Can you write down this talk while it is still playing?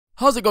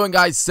How's it going,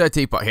 guys? Sir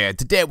Teapot here.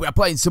 Today we are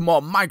playing some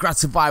more Minecraft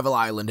Survival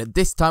Island, and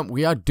this time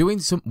we are going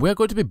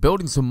to be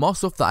building some more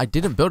stuff that I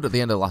didn't build at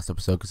the end of the last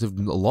episode because of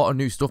a lot of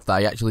new stuff that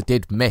I actually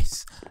did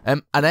miss.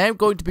 And I am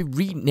going to be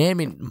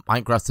renaming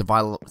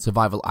Minecraft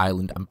Survival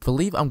Island. I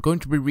believe I'm going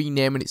to be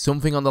renaming it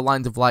something on the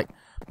lines of like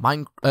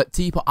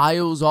Teapot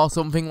Isles or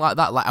something like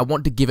that. Like, I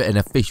want to give it an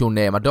official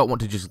name. I don't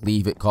want to just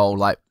leave it called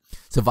like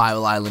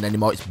Survival Island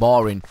anymore. It's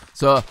boring.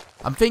 So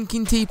I'm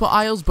thinking Teapot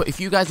Isles, but if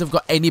you guys have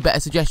got any better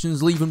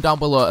suggestions, leave them down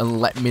below and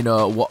let me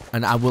know what,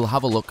 and I will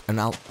have a look and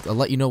I'll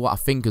let you know what I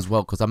think as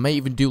well, because I may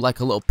even do like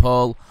a little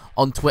poll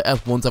on Twitter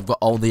once I've got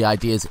all the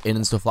ideas in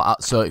and stuff like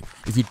that. So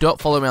if you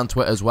don't follow me on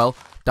Twitter as well,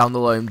 down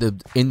below in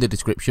the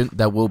description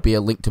there will be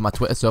a link to my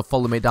Twitter, so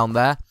follow me down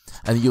there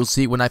and you'll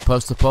see when I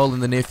post the poll in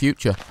the near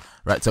future.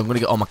 Right, so I'm going to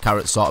get all my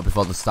carrots sorted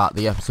before the start of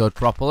the episode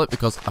properly,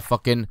 because I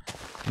fucking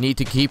need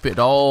to keep it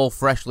all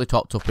freshly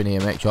topped up in here.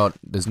 Make sure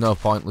there's no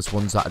pointless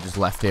ones that are just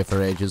left here for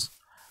ages.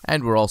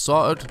 And we're all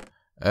sorted.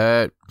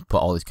 Put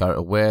all this carrot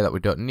away that we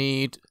don't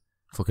need.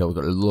 Fuck it, we've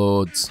got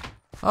loads.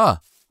 Oh,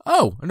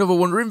 another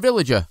wandering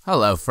villager.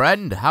 Hello,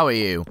 friend. How are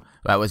you?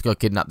 Right, let's go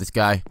kidnap this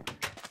guy.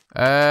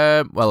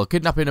 Well, I'll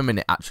kidnap in a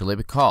minute, actually,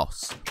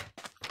 because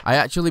I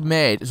actually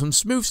made some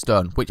smooth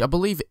stone, which I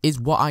believe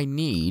is what I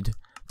need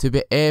to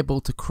be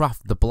able to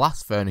craft the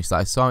blast furnace that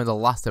I saw in the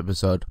last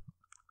episode.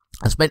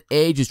 I spent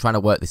ages trying to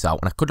work this out,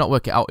 and I could not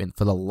work it out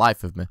for the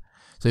life of me.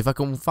 So if I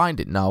can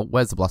find it now,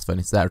 where's the blast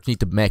furnace there? I just need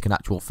to make an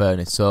actual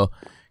furnace. So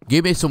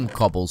give me some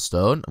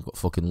cobblestone. I've got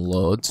fucking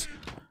loads.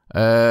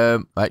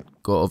 Right,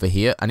 go over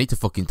here. I need to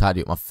fucking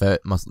tidy up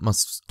my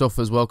stuff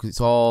as well, because it's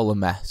all a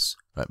mess.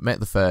 Right, make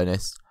the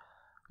furnace,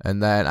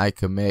 and then I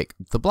can make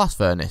the blast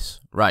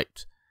furnace.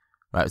 Right.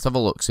 Right, let's have a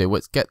look, see,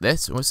 let's get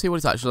this, and let's see what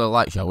it's actually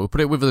like, shall we? We'll put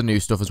it with the new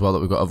stuff as well that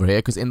we've got over here,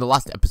 because in the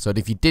last episode,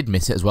 if you did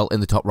miss it as well, in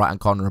the top right-hand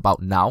corner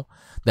about now,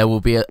 there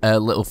will be a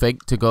little thing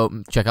to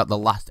go check out the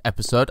last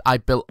episode. I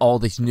built all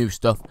this new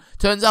stuff.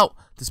 Turns out,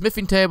 the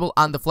smithing table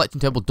and the fletching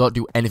table don't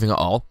do anything at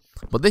all,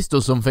 but this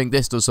does something,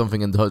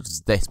 and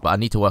does this, but I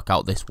need to work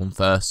out this one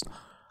first.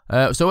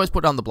 So let's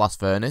put down the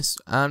blast furnace,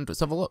 and let's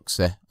have a look,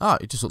 see. Oh,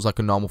 it just looks like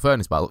a normal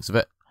furnace by the looks of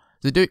it.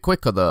 Does it do it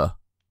quicker, though?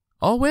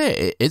 Oh, wait,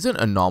 it isn't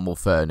a normal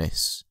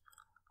furnace.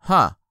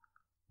 Huh.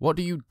 What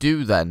do you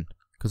do then?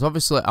 Because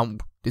obviously,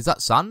 is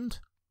that sand?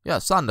 Yeah,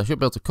 sand. I should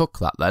be able to cook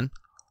that then.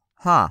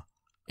 Huh.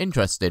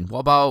 Interesting.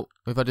 What about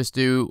if I just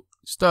do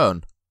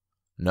stone?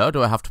 No,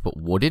 do I have to put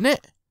wood in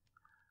it?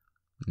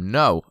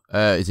 No.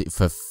 Is it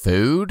for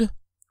food?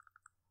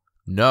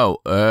 No.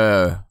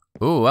 Oh,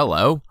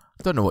 hello.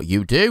 I don't know what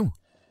you do.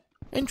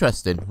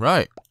 Interesting.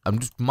 Right.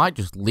 Might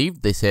just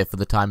leave this here for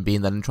the time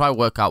being then and try to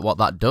work out what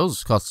that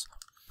does, because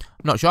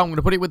I'm not sure. I'm going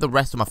to put it with the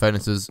rest of my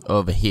furnaces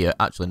over here.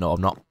 Actually, no,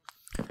 I'm not.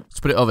 Let's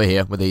put it over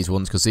here with these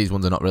ones, because these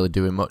ones are not really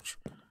doing much.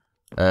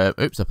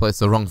 Oops, I placed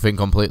the wrong thing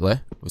completely.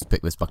 Let's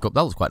pick this back up.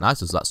 That looks quite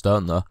nice as that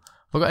stone, though.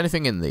 Have I got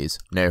anything in these?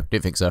 No,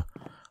 didn't think so.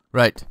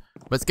 Right,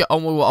 let's get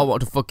on with what I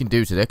want to fucking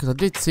do today, because I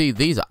did see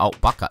these are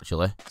out back,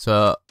 actually.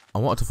 So, I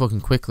want to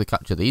fucking quickly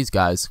capture these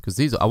guys,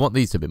 because I want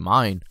these to be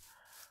mine.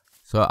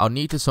 So, I'll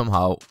need to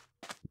somehow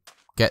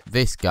get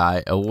this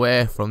guy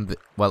away from the...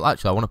 Well,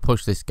 actually, I want to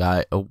push this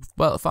guy,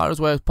 well, as far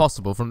away as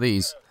possible from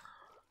these.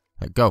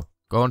 Right, go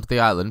onto the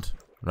island.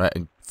 Right,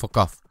 and fuck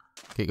off.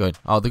 Keep going.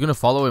 Oh, they're going to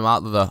follow him out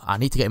there. I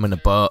need to get him in a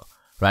boat.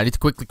 Right, I need to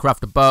quickly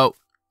craft a boat.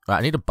 Right,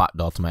 I need a back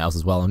door to my house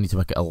as well. I need to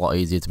make it a lot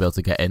easier to be able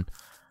to get in.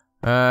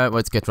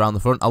 Let's get around the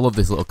front. I love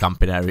this little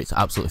camping area. It's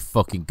absolutely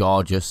fucking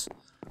gorgeous.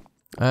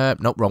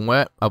 Nope, wrong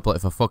way. I'll play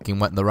if I fucking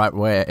went the right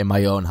way in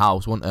my own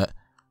house, wouldn't it?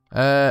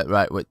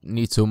 Right, we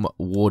need some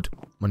wood.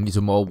 I need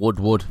some more wood.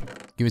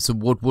 Give me some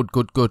wood,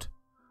 good.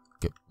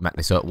 Make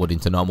this wood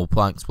into normal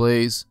planks,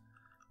 please.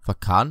 If I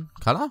can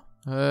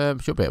I?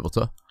 Should be able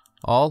to.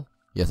 All?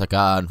 Yes, I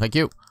can. Thank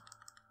you.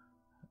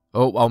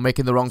 Oh, I'm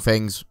making the wrong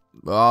things.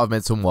 Oh, I've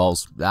made some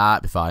walls.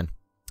 That'd be fine.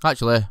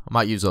 Actually, I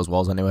might use those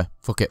walls anyway.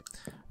 Fuck it.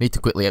 Need to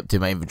quickly empty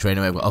my inventory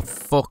anyway. I've got a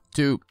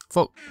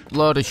fuck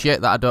load of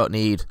shit that I don't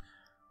need.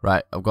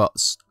 Right, I've got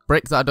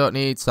bricks that I don't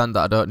need, sand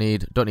that I don't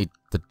need. Don't need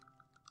the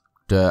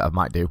dirt. I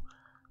might do.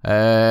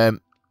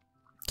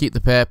 Keep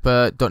the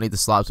paper. Don't need the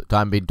slabs at the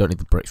time being. Don't need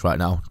the bricks right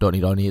now. Don't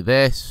need any of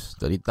this.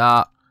 Don't need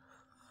that.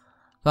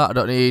 That I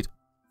don't need.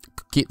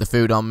 Keep the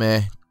food on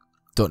me.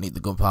 Don't need the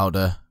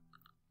gunpowder.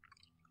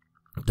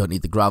 Don't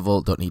need the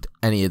gravel. Don't need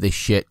any of this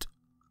shit.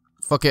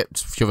 Fuck it.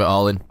 Just shove it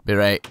all in. Be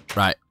right.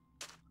 Right.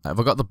 Have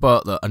I got the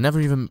boat though? I never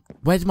even...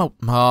 Where's my...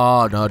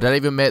 Oh no, did I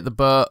even make the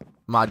boat?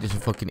 Am I just a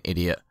fucking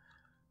idiot?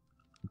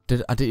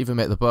 I didn't even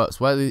make the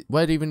boats.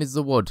 Where even is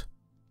the wood?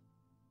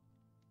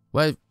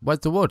 Where's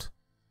the wood?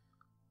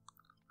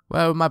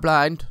 Where am I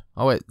blind?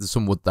 Oh wait, there's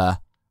some wood there.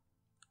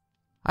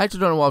 I actually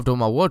don't know what I've done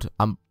with my wood.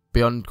 I'm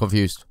beyond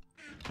confused.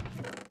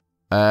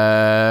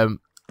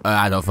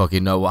 I don't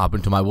fucking know what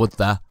happened to my wood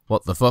there.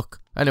 What the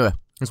fuck? Anyway,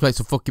 let's make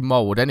some fucking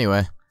more wood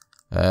anyway.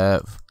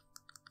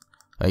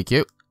 Thank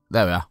you.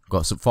 There we are.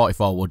 Got some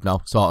 44 wood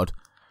now. Sorted.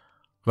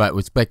 Right,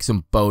 let's make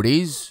some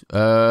boaties.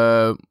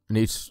 Where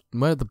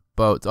are the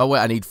boats? Oh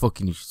wait, I need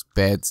fucking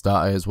spade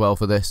starter as well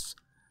for this.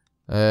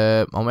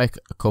 I'll make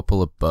a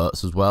couple of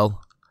boats as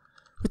well.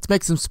 Let's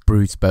make some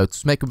spruce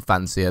boats. Make them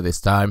fancier this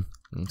time.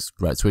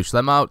 Right, switch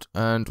them out,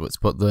 and let's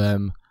put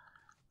them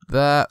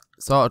there.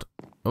 Sorted.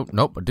 Oh,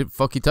 nope, I didn't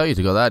fucking tell you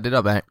to go there, did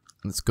I, mate?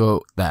 Let's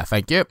go there,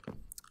 thank you.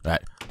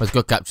 Right, let's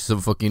go capture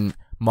some fucking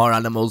more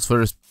animals for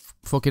this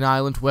fucking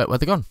island. Where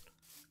they gone?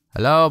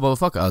 Hello,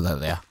 motherfucker. Oh, there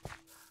they are.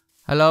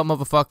 Hello,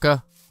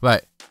 motherfucker.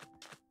 Right.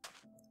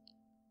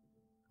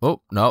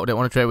 Oh, no, I don't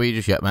want to trade with you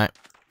just yet, mate.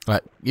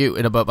 Right, you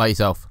in a boat by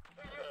yourself.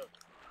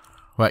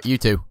 Right, you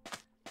two.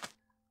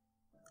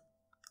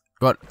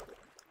 Go on.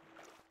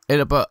 In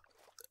a boat.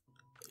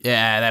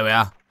 Yeah, there we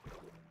are.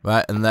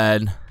 Right, and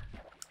then...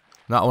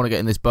 Now I want to get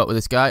in this boat with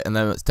this guy, and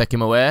then let's take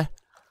him away.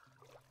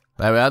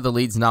 There we are, the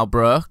lead's now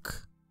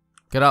broke.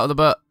 Get out of the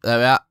boat. There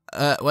we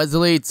are. Where's the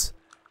leads?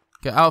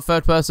 Get out,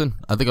 third person.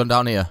 Are they gone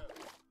down here?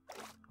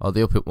 Oh,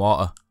 they up in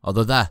water. Oh,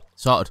 they're there.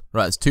 Sorted.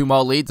 Right, there's 2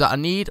 more leads that I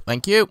need.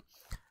 Thank you.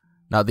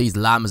 Now these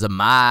llamas are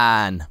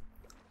mine.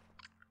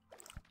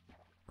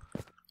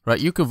 Right,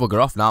 you can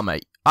bugger off now,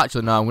 mate.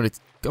 Actually, no,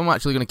 I'm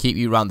actually gonna keep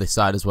you around this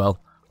side as well.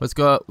 Let's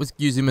go. Let's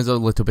use him as a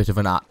little bit of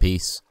an art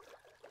piece.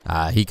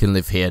 He can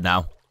live here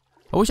now.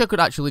 I wish I could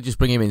actually just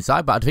bring him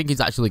inside, but I think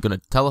he's actually gonna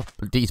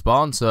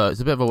despawn, so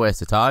it's a bit of a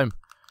waste of time.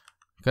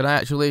 Can I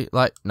actually,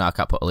 like, no, I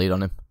can't put a lead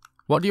on him.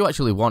 What do you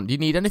actually want? Do you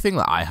need anything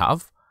that I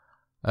have?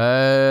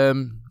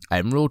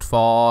 Emerald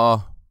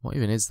for, what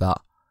even is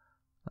that?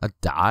 A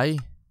dye?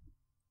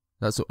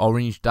 That's an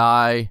orange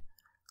dye.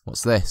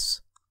 What's this?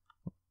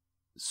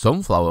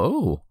 Sunflower.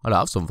 Ooh, I don't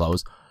have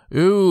sunflowers.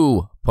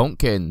 Ooh,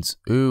 pumpkins.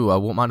 Ooh, I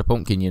won't mind a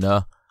pumpkin, you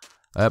know.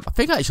 I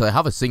think I actually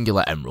have a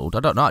singular emerald.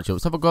 I don't know actually.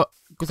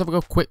 Let's have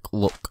a quick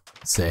look.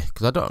 See,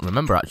 because I don't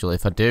remember actually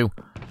if I do.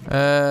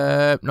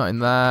 Not in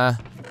there.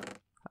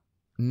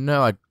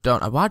 No, I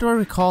don't. Why do I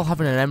recall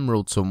having an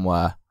emerald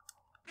somewhere?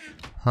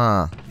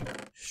 Huh.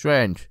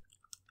 Strange.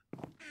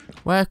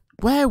 Where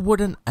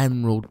would an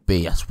emerald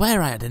be? I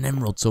swear I had an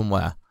emerald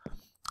somewhere.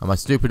 Am I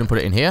stupid and put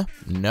it in here?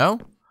 No.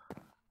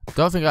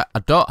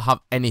 I don't have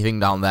anything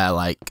down there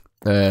like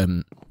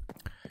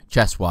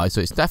chest wise,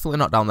 so it's definitely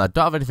not down there.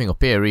 Don't have anything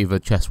up here either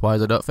chest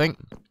wise, I don't think.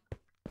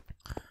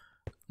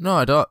 No,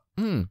 I don't.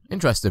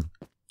 Interesting.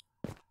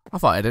 I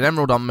thought I had an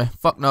emerald on me.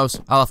 Fuck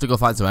knows. I'll have to go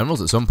find some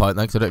emeralds at some point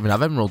then, because I don't even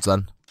have emeralds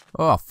then.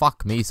 Oh,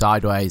 fuck me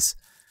sideways.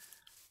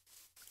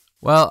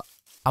 Well,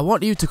 I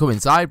want you to come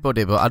inside,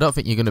 buddy, but I don't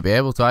think you're going to be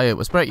able to, are you?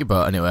 Let's break your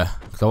boat anyway,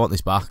 because I want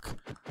this back.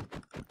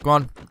 Come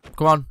on.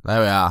 Come on.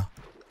 There we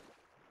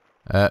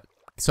are.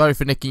 Sorry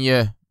for nicking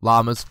your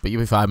llamas, but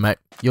you'll be fine, mate.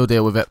 You'll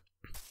deal with it.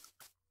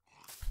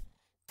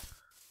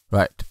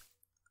 Right.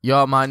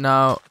 You're mine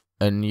now,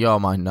 and you're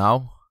mine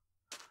now.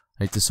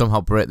 I need to somehow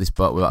break this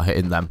boat without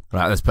hitting them.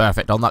 Right, that's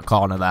perfect. On that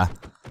corner there.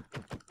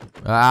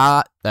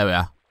 Ah, there we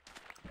are.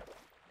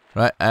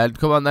 Right, and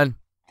come on then.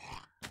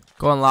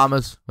 Go on,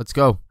 llamas. Let's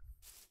go.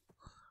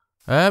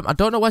 I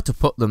don't know where to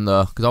put them,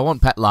 though, because I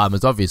want pet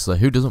llamas, obviously.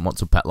 Who doesn't want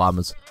some pet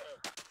llamas?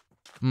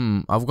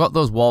 I've got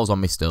those walls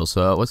on me still,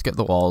 so let's get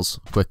the walls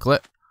quickly.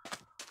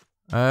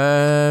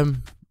 I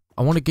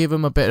want to give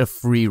them a bit of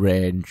free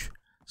range.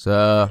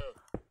 So,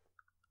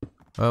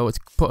 let's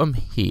put them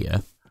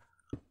here.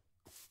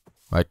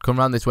 Right, come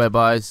around this way,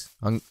 boys.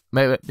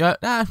 Maybe, you're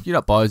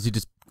not boys. You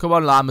just come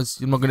on, llamas.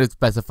 I'm not going to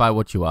specify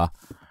what you are.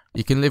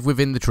 You can live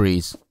within the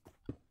trees.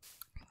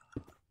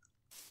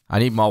 I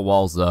need more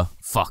walls, though.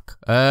 Fuck.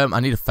 I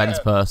need a fence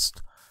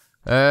post.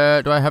 Do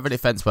I have any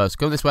fence posts?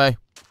 Come this way.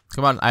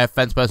 Come on, I have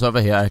fence posts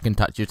over here. I can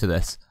attach you to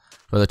this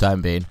for the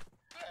time being.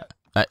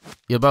 Right,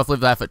 you'll both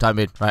live there for the time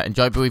being. Right,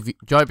 enjoy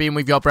being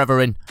with your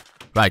brethren.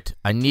 Right,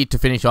 I need to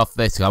finish off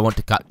this. I want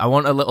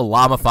a little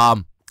llama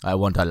farm. I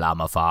want a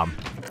llama farm.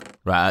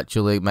 Right,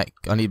 actually,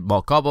 I need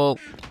more cobble.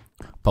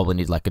 Probably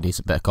need like a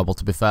decent bit of cobble,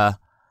 to be fair.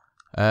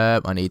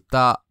 I need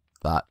that.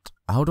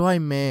 How do I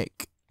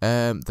make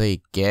the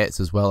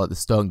gates as well, like the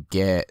stone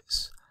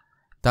gates?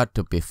 That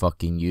would be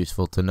fucking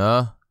useful to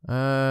know.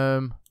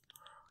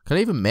 Can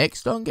I even make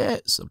stone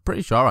gates? I'm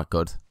pretty sure I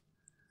could.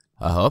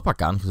 I hope I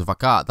can, because if I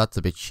can't, that's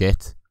a bit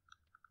shit.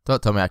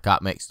 Don't tell me I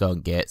can't make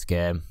stone gates,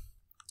 game.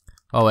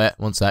 Oh wait,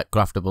 one sec.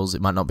 Craftables.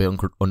 It might not be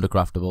under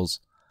craftables.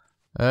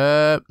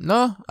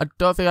 No, I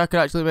don't think I can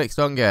actually make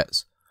stone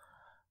gates.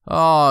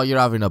 Oh, you're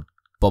having a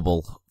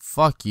bubble.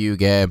 Fuck you,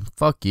 game.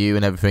 Fuck you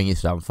and everything you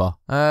stand for.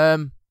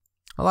 I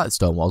like the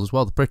stone walls as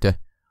well. They're pretty.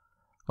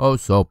 Oh,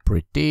 so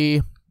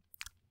pretty.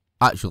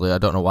 Actually, I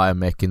don't know why I'm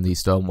making these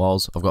stone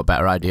walls. I've got a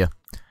better idea.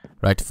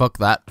 Right, fuck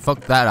that.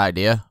 Fuck that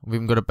idea. We've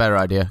even got a better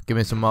idea. Give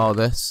me some more of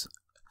this.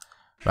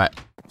 Right.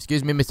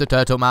 Excuse me, Mr.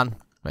 Turtle Man.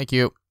 Thank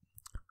you.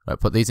 Right,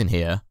 put these in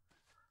here.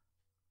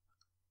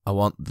 I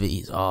want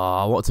these. Oh,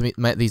 I want to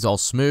make these all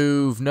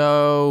smooth.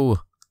 No.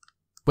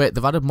 Wait,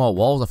 they've added more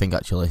walls, I think,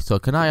 actually. So,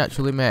 can I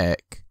actually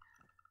make...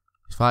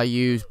 If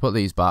I put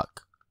these back.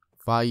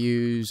 If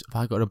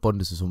I got an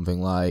abundance of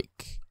something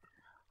like...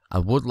 I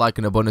would like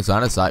an abundance of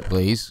andesite,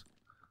 please.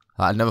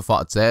 I never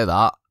thought I'd say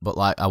that, but,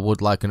 like, I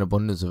would like an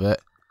abundance of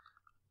it.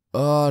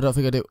 Oh, I don't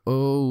think I do.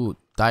 Oh,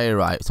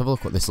 diorite. Let's have a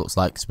look what this looks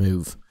like,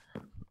 smooth.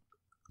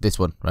 This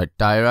one, right?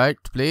 Diorite,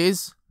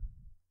 please.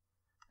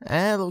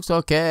 Looks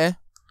okay.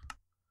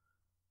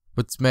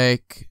 Let's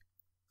make...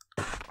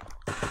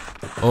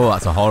 Oh,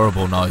 that's a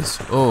horrible noise.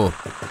 Oh,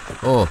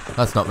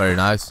 that's not very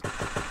nice.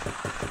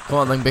 Come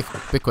on then,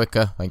 be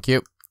quicker. Thank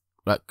you.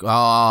 Like,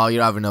 oh,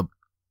 you're having a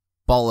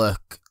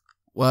bollock.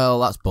 Well,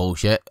 that's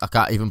bullshit. I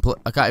can't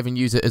even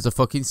use it as a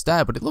fucking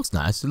stair, but it looks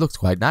nice. It looks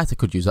quite nice. I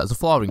could use that as a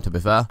flooring, to be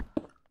fair.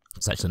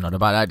 It's actually not a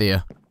bad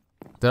idea.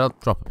 Did I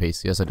drop a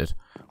piece? Yes, I did.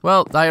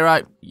 Well, you're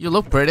right. You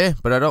look pretty,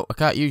 but I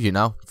can't use you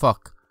now.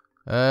 Fuck.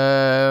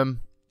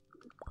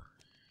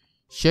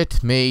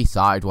 Shit me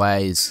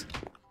sideways.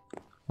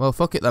 Well,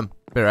 fuck it then.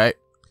 Be right.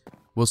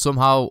 We'll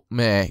somehow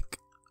make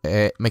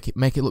it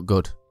look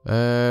good.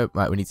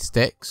 Right, we need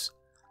sticks.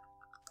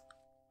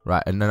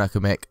 Right, and then I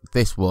can make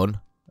this one.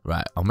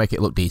 Right, I'll make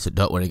it look decent.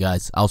 Don't worry,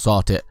 guys. I'll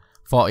sort it.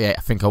 48.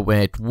 I think I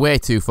made way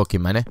too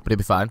fucking many, but it'll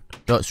be fine.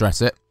 Don't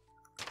stress it.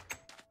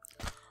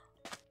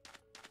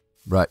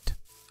 Right,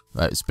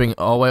 let's bring it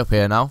all the way up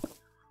here now,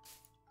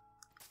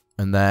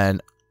 and then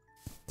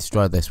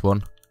destroy this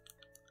one.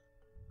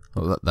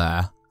 Put that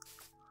there.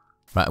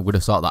 Right, I'm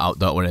gonna sort that out.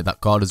 Don't worry. That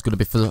corner's gonna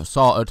be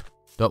sorted.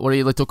 Don't worry,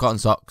 you little cotton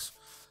socks.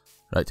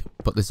 Right,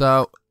 put this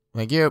out.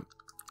 Thank you.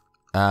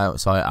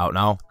 Sort it out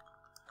now.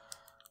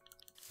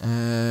 How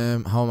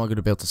am I going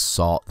to be able to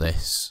sort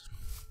this?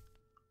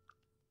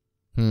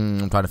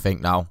 I'm trying to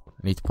think now. I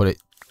need to put it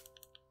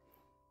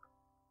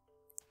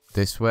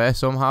this way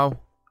somehow.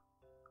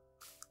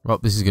 Oh,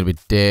 this is going to be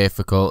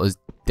difficult as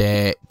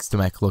dicks to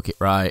make look it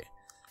right.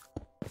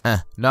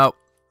 No.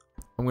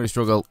 I'm going to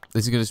struggle.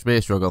 This is going to be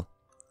a struggle.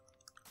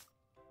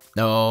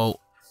 No.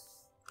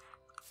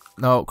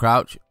 No,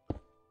 crouch.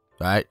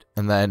 Right,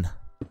 and then...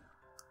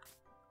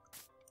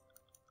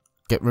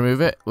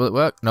 remove it. Will it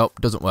work? Nope,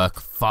 doesn't work.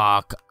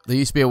 Fuck. There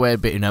used to be a way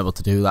of being able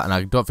to do that, and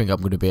I don't think I'm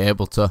going to be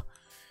able to.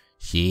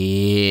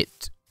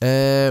 Shit.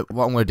 What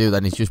I'm going to do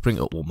then is just bring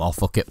it up one more.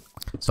 Fuck it.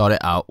 Sort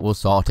it out. We'll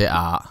sort it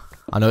out.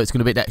 I know it's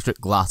going to be extra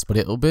glass, but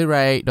it'll be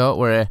right. Don't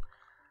worry.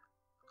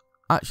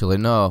 Actually,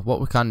 no. What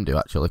we can do,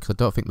 actually, because I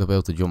don't think they'll be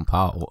able to jump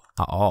out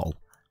at all,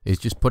 is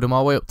just put them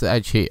all the way up to the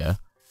edge here.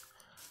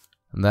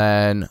 And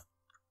then...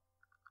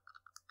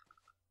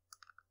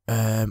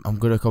 I'm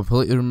going to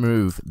completely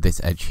remove this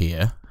edge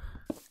here.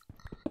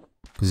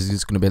 Because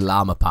it's going to be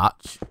llama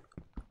patch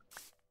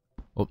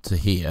up to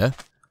here,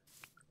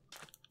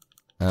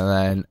 and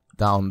then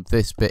down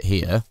this bit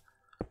here.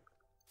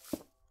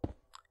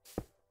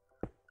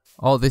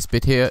 All this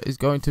bit here is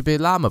going to be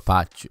llama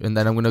patch, and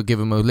then I'm going to give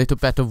them a little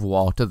bit of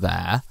water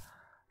there,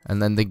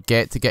 and then the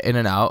gate to get in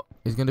and out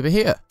is going to be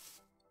here.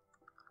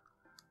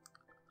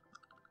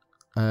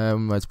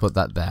 Let's put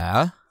that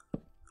there.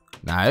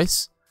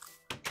 Nice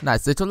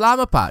little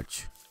llama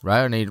patch.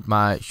 Right, I need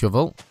my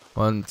shovel.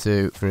 1,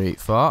 2, 3,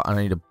 4. And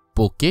I need a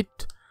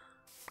bucket.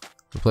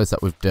 Replace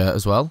that with dirt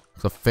as well.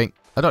 So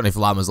I don't know if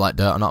llamas like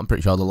dirt or not. I'm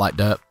pretty sure they like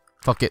dirt.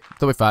 Fuck it.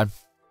 They'll be fine.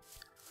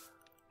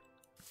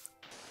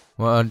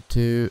 1,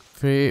 2,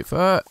 3,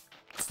 4,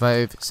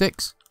 5,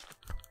 6.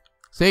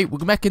 See,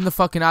 we're making the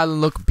fucking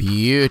island look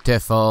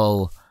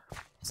beautiful.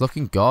 It's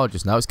looking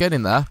gorgeous now. It's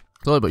getting there.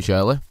 Slowly but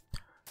surely.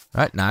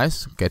 Right,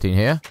 nice. Get in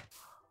here.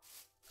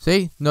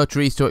 See, no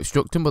trees to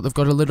obstruct them, but they've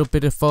got a little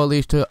bit of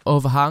foliage to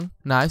overhang.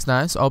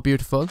 Nice. All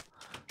beautiful.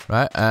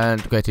 Right,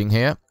 and getting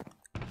here.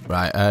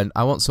 Right, and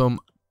I want some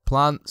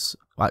plants.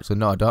 Actually,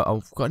 no, I don't.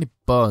 I've got any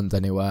bones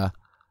anywhere.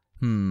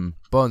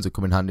 Bones are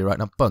coming handy right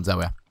now. Bones, there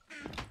we are.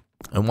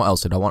 And what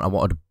else did I want? I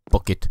wanted a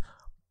bucket.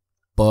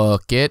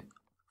 Bucket.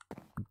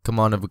 Come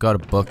on, have we got a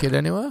bucket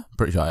anywhere?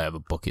 Pretty sure I have a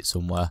bucket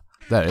somewhere.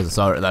 There it is. I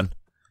saw it then.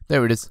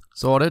 There it is.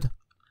 Sorted.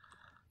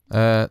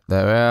 There we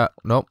are.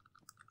 Nope.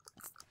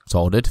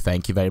 Sorted.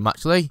 Thank you very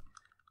much, Lee.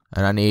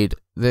 And I need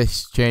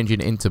this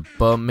changing into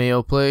bone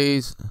meal,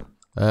 please.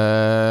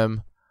 I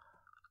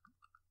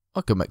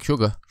can make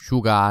sugar.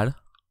 Sugar.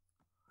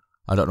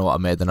 I don't know what I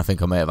made then. I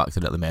think I may have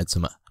accidentally made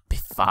some. Be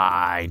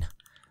fine.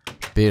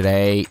 Be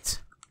right.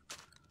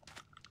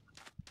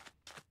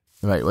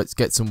 Right, let's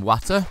get some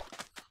water.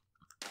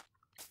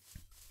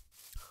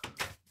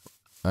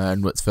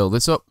 And let's fill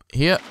this up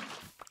here.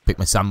 Pick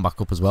my sand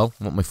back up as well.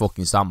 I want my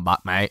fucking sand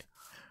back, mate.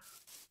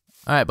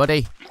 Alright,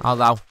 buddy. I'll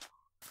allow.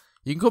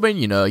 You can come in,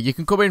 you know. You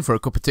can come in for a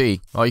cup of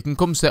tea. Or you can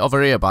come sit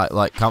over here by,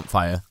 like,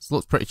 campfire. It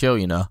looks pretty chill,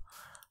 you know.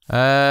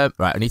 Right,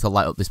 I need to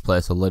light up this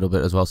place a little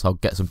bit as well, so I'll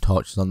get some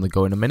torches on the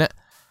go in a minute.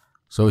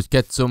 So let's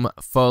get some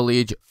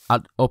foliage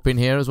up in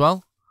here as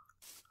well.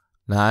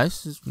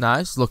 Nice,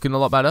 nice. Looking a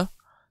lot better.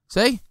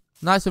 See?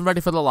 Nice and ready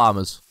for the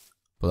llamas.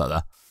 Put that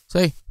there.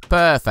 See?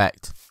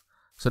 Perfect.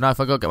 So now if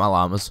I go get my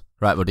llamas.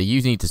 Right, buddy,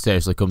 you need to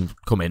seriously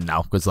come in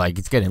now, because, like,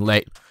 it's getting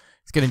late.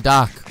 It's getting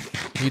dark.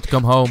 You need to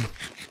come home.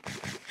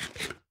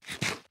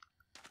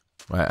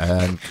 Right,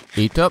 and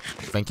eat up.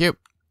 Thank you.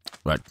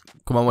 Right,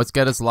 come on, let's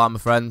get us llama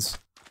friends.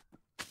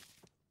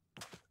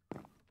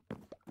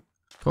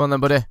 Come on then,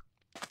 buddy.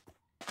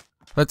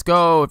 Let's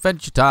go.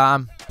 Adventure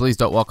time. Please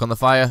don't walk on the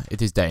fire.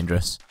 It is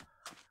dangerous.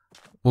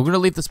 We're going to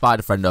leave the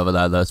spider friend over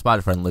there, though.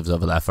 Spider friend lives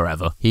over there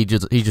forever. He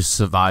just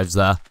survives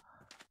there.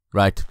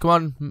 Right, come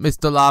on,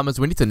 Mr. Llamas.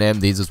 We need to name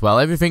these as well.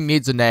 Everything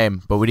needs a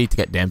name, but we need to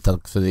get name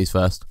tags for these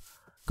first.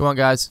 Come on,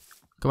 guys.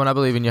 Come on, I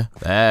believe in you.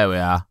 There we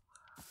are.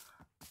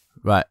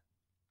 Right.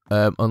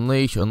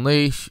 Unleash,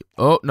 unleash.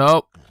 Oh,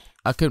 no.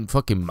 I can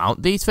fucking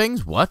mount these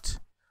things? What?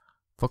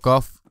 Fuck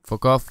off.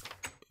 Fuck off.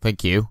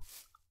 Thank you.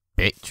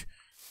 Bitch.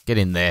 Get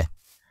in there.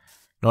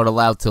 Not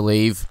allowed to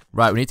leave.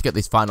 Right, we need to get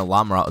this final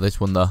llama out of this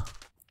one, though.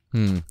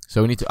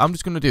 So we need to... I'm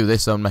just going to do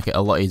this and make it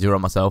a lot easier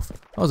on myself.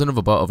 Oh, there's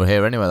another boat over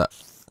here anyway.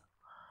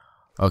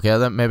 Okay,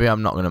 then maybe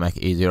I'm not going to make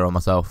it easier on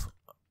myself.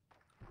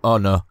 Oh,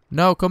 no.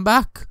 No, come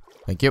back.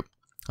 Thank you.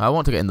 I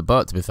want to get in the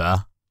boat, to be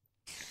fair.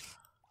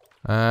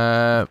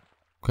 Can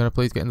I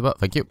please get in the boat?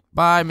 Thank you.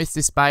 Bye,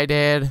 Mr.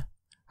 Spider.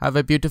 Have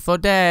a beautiful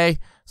day.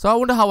 So I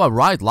wonder how I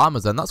ride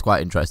llamas then. That's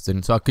quite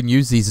interesting. So I can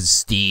use these as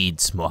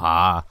steeds.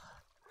 Mwaha.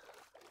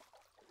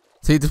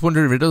 See, this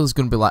wondering riddle is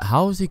going to be like,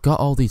 how has he got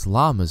all these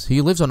llamas? He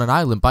lives on an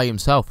island by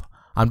himself.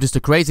 I'm just a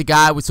crazy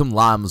guy with some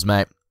llamas,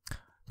 mate.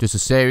 Just a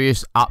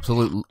serious,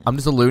 absolute... I'm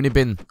just a loony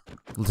bin.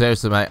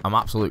 Seriously, mate. I'm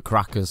absolute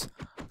crackers.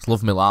 Just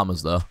love me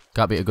llamas, though.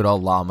 Can't beat a good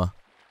old llama.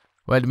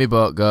 Where did my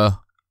boat go?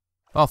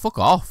 Oh, fuck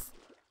off.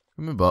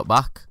 Give me my boat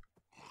back.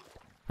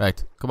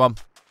 Right, come on.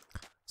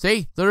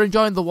 See, they're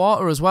enjoying the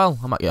water as well.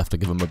 I might have to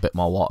give them a bit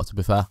more water, to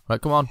be fair.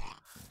 Right, come on.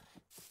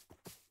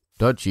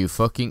 Don't you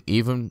fucking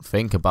even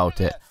think about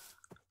it.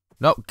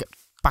 No, get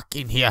back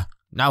in here.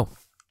 No.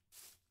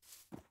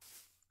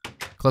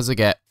 Close the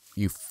gate.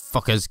 You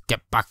fuckers,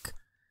 get back.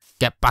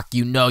 Get back,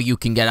 you know you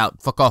can get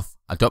out. Fuck off.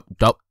 I don't.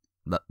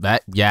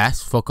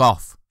 Yes, fuck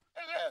off.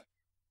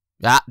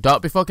 Yeah,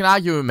 don't be fucking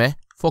arguing with me.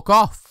 Fuck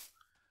off.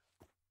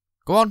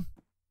 Go on.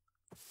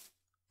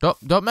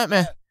 Don't make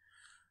me.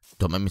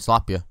 Don't make me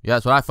slap you. Yeah,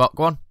 that's what I thought.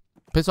 Go on.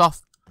 Piss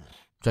off.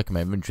 Checking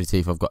my inventory, see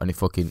if I've got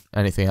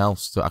anything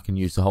else that I can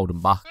use to hold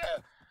them back.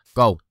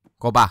 Go.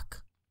 Go back.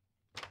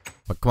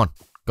 But come on.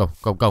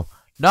 Go.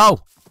 No!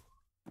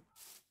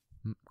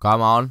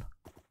 Come on.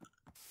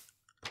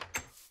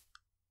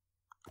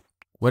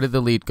 Where did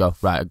the lead go?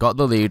 Right, I got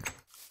the lead.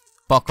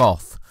 Fuck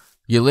off.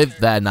 You live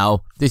there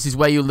now. This is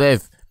where you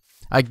live.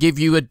 I give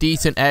you a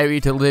decent area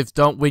to live.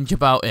 Don't whinge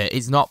about it.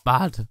 It's not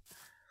bad.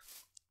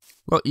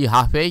 Look, you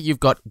happy? You've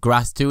got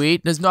grass to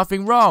eat. There's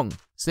nothing wrong.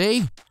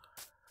 See?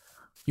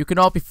 You can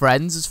all be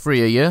friends. There's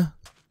 3 of you.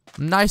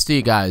 I'm nice to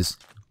you guys.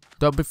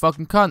 Don't be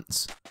fucking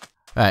cunts.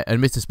 Right,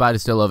 and Mr.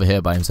 Spider's still over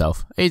here by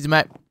himself. Easy,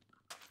 mate.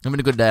 Having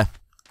a good day.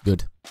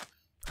 Good.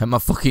 And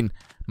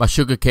my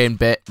sugarcane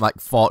bit, like,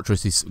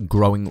 fortress is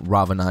growing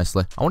rather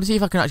nicely. I want to see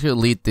if I can actually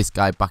lead this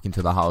guy back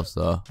into the house,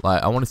 though.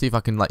 Like, I want to see if I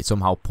can, like,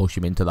 somehow push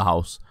him into the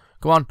house.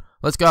 Come on,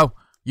 let's go.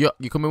 You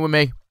coming with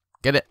me?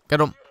 Get it.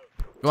 Get him.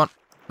 Come on.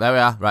 There we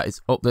are. Right,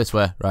 it's up this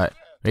way. Right.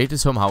 We need to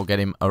somehow get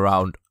him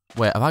around.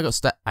 Wait, have I got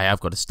stairs? I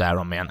have got a stair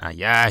on me, haven't I?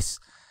 Yes.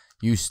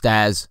 You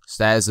stairs.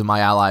 Stairs are my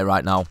ally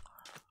right now.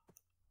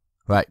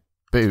 Right.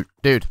 Dude.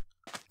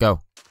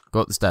 Go.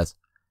 Go up the stairs.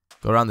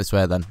 Go around this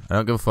way then. I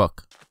don't give a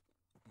fuck.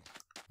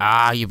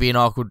 Ah, you're being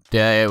awkward.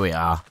 There we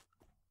are.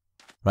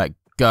 Right.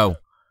 Go.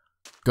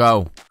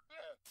 There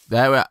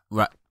we are.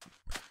 Right.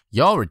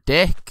 You're a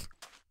dick.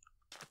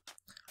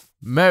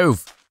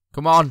 Move.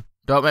 Come on.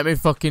 Don't make me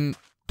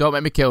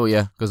kill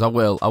you. Because I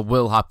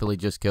will happily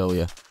just kill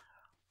you.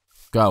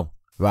 Go.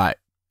 Right.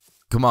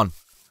 Come on.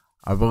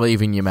 I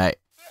believe in you, mate.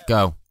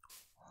 Go.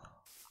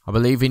 I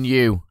believe in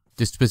you.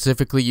 Just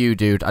specifically you,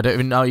 dude. I don't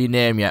even know your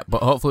name yet.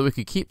 But hopefully we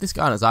can keep this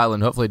guy on his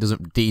island. Hopefully it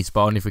doesn't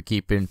despawn if we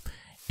keep him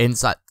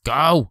inside.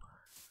 Go.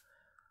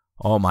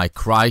 Oh my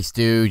Christ,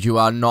 dude. You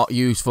are not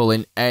useful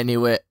in any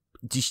way.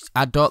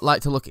 I don't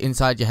like to look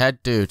inside your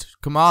head, dude.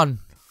 Come on.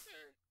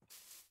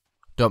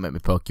 Don't make me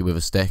poke you with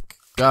a stick.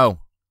 Go.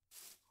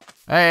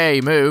 Hey,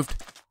 he moved.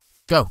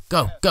 Go.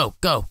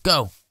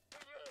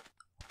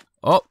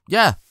 Oh,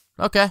 yeah.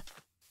 Okay.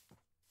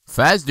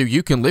 Fairs, dude.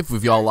 You can live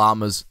with your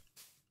llamas.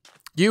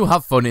 You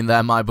have fun in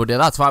there, my buddy.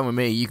 That's fine with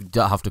me. You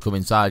don't have to come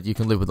inside. You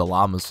can live with the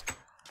llamas.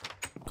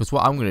 Because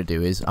what I'm going to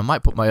do is, I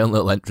might put my own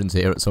little entrance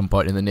here at some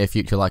point in the near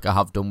future like I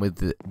have done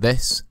with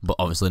this. But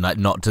obviously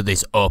not to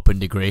this open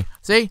degree.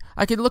 See?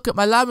 I can look at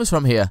my llamas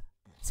from here.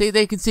 See,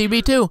 they can see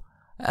me too.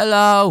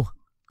 Hello.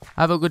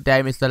 Have a good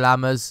day, Mr.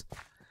 Llamas.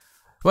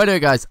 Well,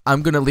 anyway, guys,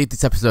 I'm going to leave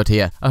this episode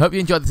here. I hope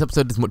you enjoyed this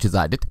episode as much as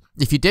I did.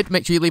 If you did,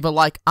 make sure you leave a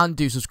like and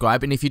do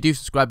subscribe. And if you do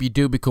subscribe, you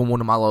do become one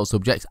of my loyal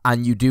subjects.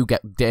 And you do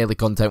get daily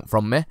content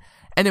from me.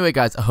 Anyway,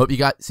 guys, I hope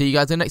see you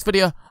guys in the next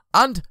video.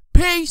 And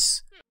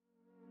peace!